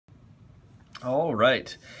All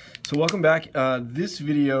right, so welcome back. This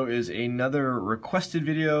video is another requested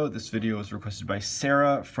video. This video was requested by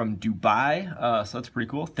Sarah from Dubai, so that's pretty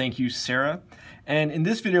cool. Thank you, Sarah. And in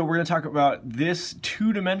this video, we're going to talk about this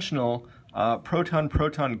two-dimensional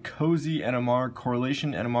proton-proton COSY NMR,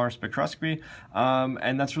 correlation NMR spectroscopy,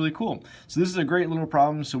 and that's really cool. So this is a great little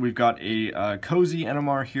problem. So we've got a COSY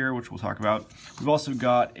NMR here, which we'll talk about. We've also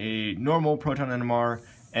got a normal proton NMR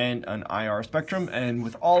and an IR spectrum, and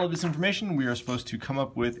with all of this information we are supposed to come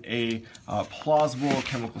up with a plausible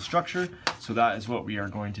chemical structure. So that is what we are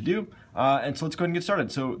going to do, and so let's go ahead and get started.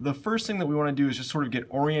 So the first thing that we want to do is just sort of get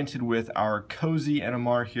oriented with our COSY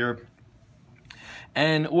NMR here.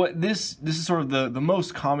 And what this is sort of the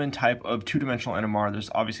most common type of two-dimensional NMR. There's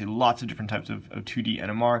obviously lots of different types of 2D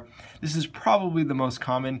NMR. This is probably the most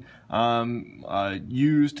common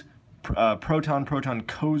used proton-proton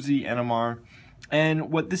COSY NMR.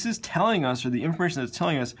 And what this is telling us, or the information that's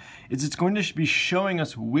telling us, is it's going to be showing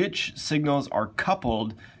us which signals are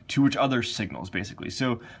coupled to which other signals, basically.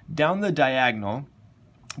 So down the diagonal,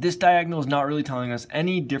 this diagonal is not really telling us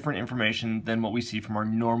any different information than what we see from our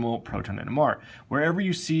normal proton NMR. Wherever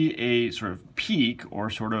you see a sort of peak or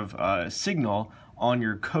sort of signal on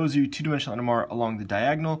your COSY two-dimensional NMR along the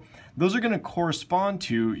diagonal, those are going to correspond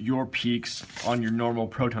to your peaks on your normal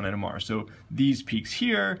proton NMR. So these peaks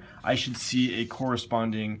here, I should see a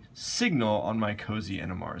corresponding signal on my COSY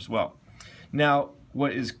NMR as well. Now,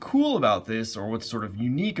 what is cool about this, or what's sort of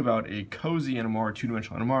unique about a COSY NMR,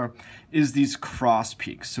 two-dimensional NMR, is these cross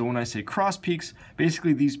peaks. So when I say cross peaks,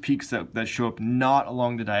 basically these peaks that show up not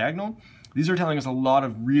along the diagonal, these are telling us a lot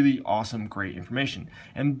of really awesome, great information.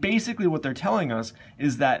 And basically what they're telling us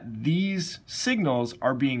is that these signals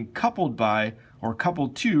are being coupled by, or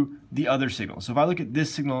coupled to, the other signal. So if I look at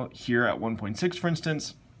this signal here at 1.6, for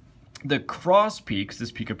instance, the cross peaks,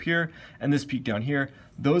 this peak up here and this peak down here,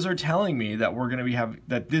 those are telling me that we're going to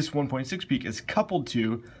that this 1.6 peak is coupled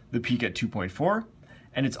to the peak at 2.4,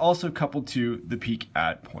 and it's also coupled to the peak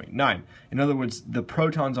at 0.9. In other words, the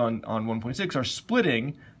protons on 1.6 are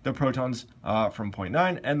splitting the protons from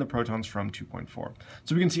 0.9 and the protons from 2.4.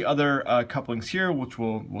 So we can see other couplings here, which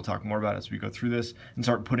we'll talk more about as we go through this and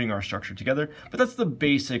start putting our structure together. But that's the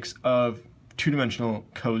basics of two-dimensional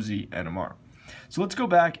COSY NMR. So let's go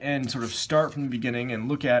back and sort of start from the beginning and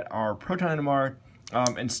look at our proton NMR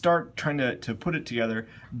and start trying to put it together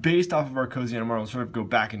based off of our COSY NMR. We'll sort of go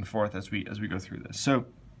back and forth as we go through this. So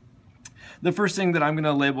the first thing that I'm going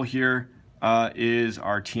to label here is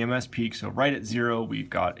our TMS peak. So right at 0, we've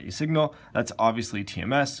got a signal. That's obviously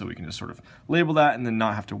TMS, so we can just sort of label that and then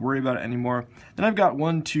not have to worry about it anymore. Then I've got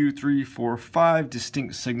 1, 2, 3, 4, 5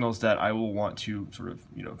 distinct signals that I will want to sort of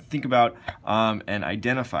think about and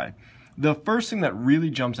identify. The first thing that really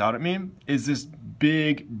jumps out at me is this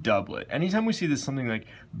big doublet. Anytime we see this something like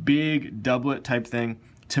big doublet type thing,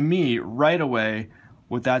 to me right away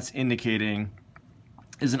what that's indicating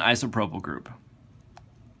is an isopropyl group.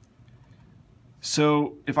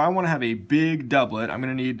 So if I want to have a big doublet, I'm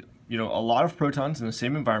going to need a lot of protons in the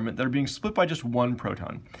same environment that are being split by just one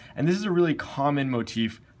proton. And this is a really common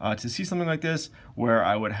motif to see something like this, where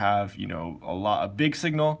I would have a big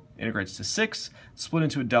signal integrates to 6, split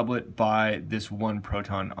into a doublet by this one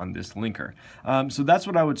proton on this linker. So that's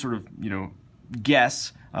what I would sort of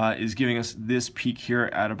guess is giving us this peak here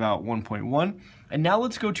at about 1.1. And now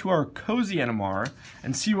let's go to our COSY NMR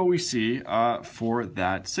and see what we see for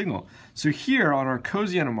that signal. So here on our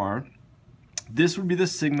COSY NMR, this would be the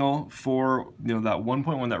signal for that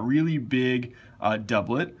 1.1, that really big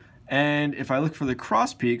doublet. And if I look for the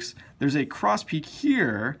cross peaks, there's a cross peak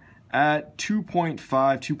here at 2.5,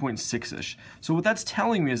 2.6-ish. So what that's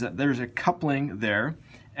telling me is that there's a coupling there,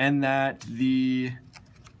 and that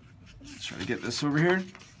let's try to get this over here,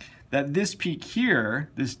 that this peak here,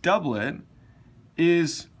 this doublet,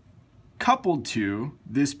 is coupled to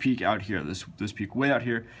this peak out here, this peak way out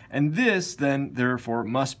here, and this then therefore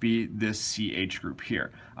must be this CH group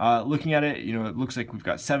here. Looking at it, it looks like we've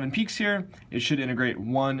got 7 peaks here. It should integrate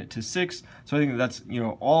 1 to 6. So I think that's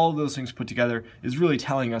all of those things put together is really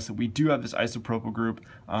telling us that we do have this isopropyl group.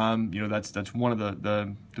 That's one of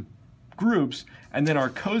the groups, and then our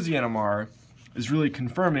COSY NMR is really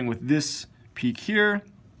confirming with this peak here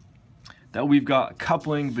that we've got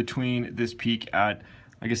coupling between this peak at,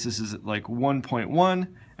 I guess this is like 1.1,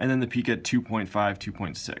 and then the peak at 2.5,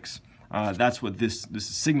 2.6. That's what this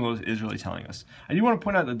signal is really telling us. I do want to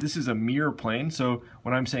point out that this is a mirror plane, so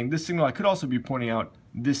when I'm saying this signal, I could also be pointing out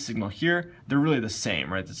this signal here. They're really the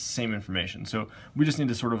same, right? It's the same information. So we just need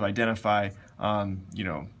to sort of identify,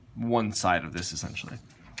 one side of this essentially.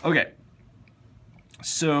 Okay,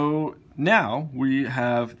 so now we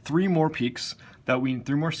have 3 more peaks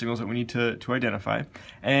three more signals that we need to identify.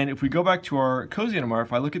 And if we go back to our COSY NMR,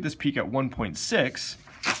 if I look at this peak at 1.6,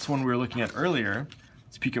 that's one we were looking at earlier,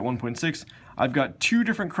 this peak at 1.6, I've got two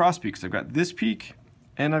different cross peaks. I've got this peak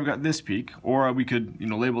and I've got this peak, or we could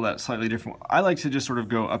label that slightly different. I like to just sort of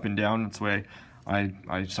go up and down. That's the way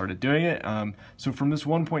I started doing it. So from this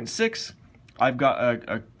 1.6, I've got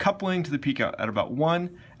a coupling to the peak at about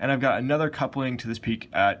 1, and I've got another coupling to this peak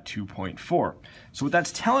at 2.4. So what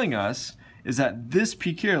that's telling us is that this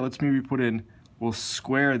peak here, let's maybe put in, we'll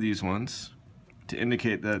square these ones to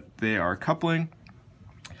indicate that they are coupling.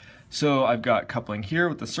 So I've got coupling here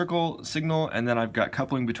with the circle signal, and then I've got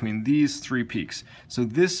coupling between these three peaks. So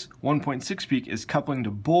this 1.6 peak is coupling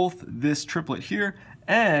to both this triplet here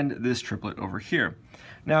and this triplet over here.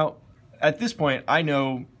 Now, at this point, I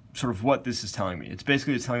know sort of what this is telling me. It's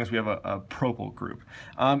basically telling us we have a propyl group.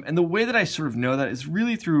 And the way that I sort of know that is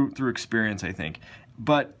really through experience, I think.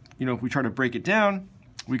 But, if we try to break it down,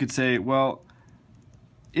 we could say, well,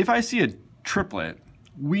 if I see a triplet,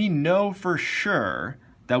 we know for sure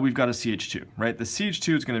that we've got a CH2, right? The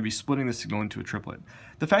CH2 is going to be splitting the signal into a triplet.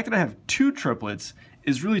 The fact that I have two triplets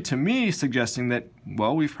is really, to me, suggesting that,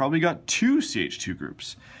 well, we've probably got two CH2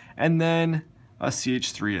 groups, and then a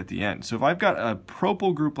CH3 at the end. So if I've got a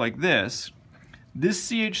propyl group like this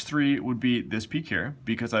CH3 would be this peak here,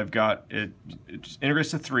 because I've got it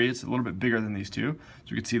integrates to 3. It's a little bit bigger than these two,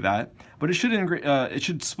 so we can see that. But it should integrate. It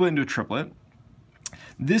should split into a triplet.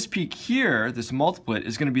 This peak here, this multiplet,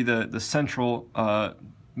 is going to be the central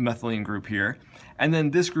methylene group here. And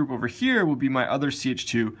then this group over here will be my other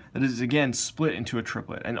CH2 that is, again, split into a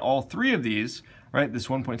triplet. And all three of these, right, this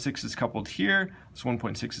 1.6 is coupled here, this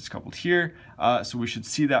 1.6 is coupled here. So we should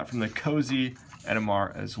see that from the COSY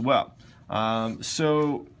NMR as well.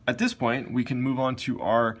 So at this point, we can move on to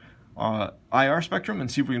our IR spectrum and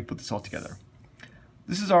see if we can put this all together.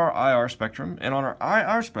 This is our IR spectrum, and on our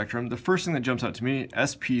IR spectrum, the first thing that jumps out to me,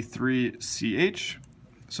 sp3ch.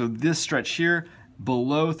 So this stretch here,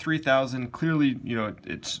 below 3,000, clearly,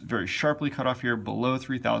 it's very sharply cut off here, below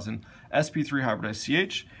 3,000, sp3 hybridized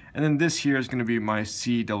CH, and then this here is going to be my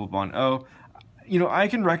C double bond O. I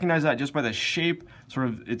can recognize that just by the shape. Sort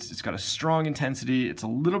of, it's got a strong intensity. It's a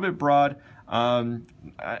little bit broad.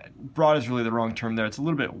 Broad is really the wrong term there. It's a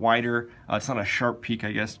little bit wider. It's not a sharp peak,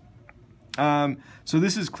 I guess. So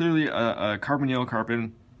this is clearly a carbonyl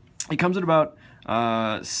carbon. It comes at about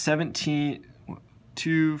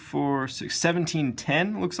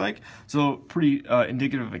 1710, looks like. So pretty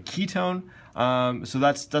indicative of a ketone. So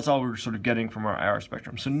that's all we're sort of getting from our IR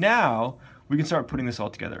spectrum. So now we can start putting this all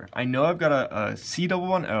together. I know I've got a C double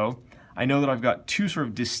bond O. I know that I've got two sort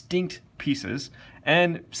of distinct pieces,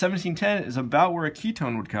 and 1710 is about where a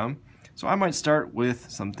ketone would come. So I might start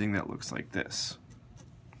with something that looks like this.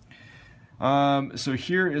 So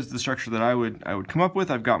here is the structure that I would come up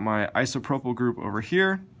with. I've got my isopropyl group over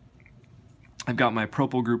here. I've got my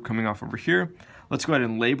propyl group coming off over here. Let's go ahead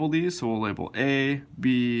and label these. So we'll label A,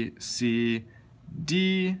 B, C,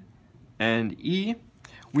 D, and E.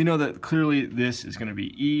 We know that clearly this is going to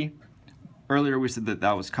be E. Earlier we said that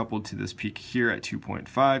that was coupled to this peak here at 2.5,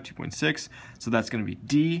 2.6, so that's going to be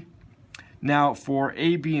D. Now for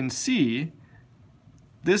A, B, and C,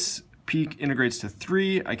 this peak integrates to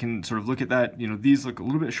 3. I can sort of look at that. These look a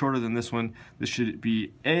little bit shorter than this one. This should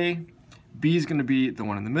be A. B is going to be the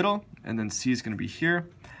one in the middle, and then C is going to be here.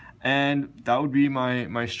 And that would be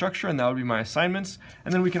my structure, and that would be my assignments.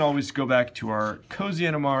 And then we can always go back to our COSY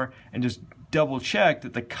NMR and just double check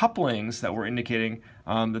that the couplings that we're indicating,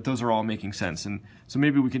 that those are all making sense. And so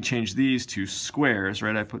maybe we can change these to squares,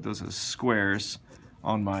 right? I put those as squares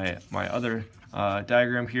on my other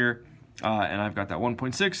diagram here. And I've got that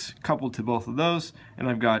 1.6 coupled to both of those, and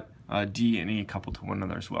I've got D and E coupled to one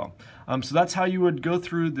another as well. So that's how you would go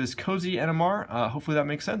through this COSY NMR. Hopefully that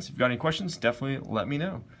makes sense. If you've got any questions, definitely let me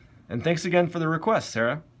know. And thanks again for the request,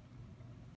 Sarah.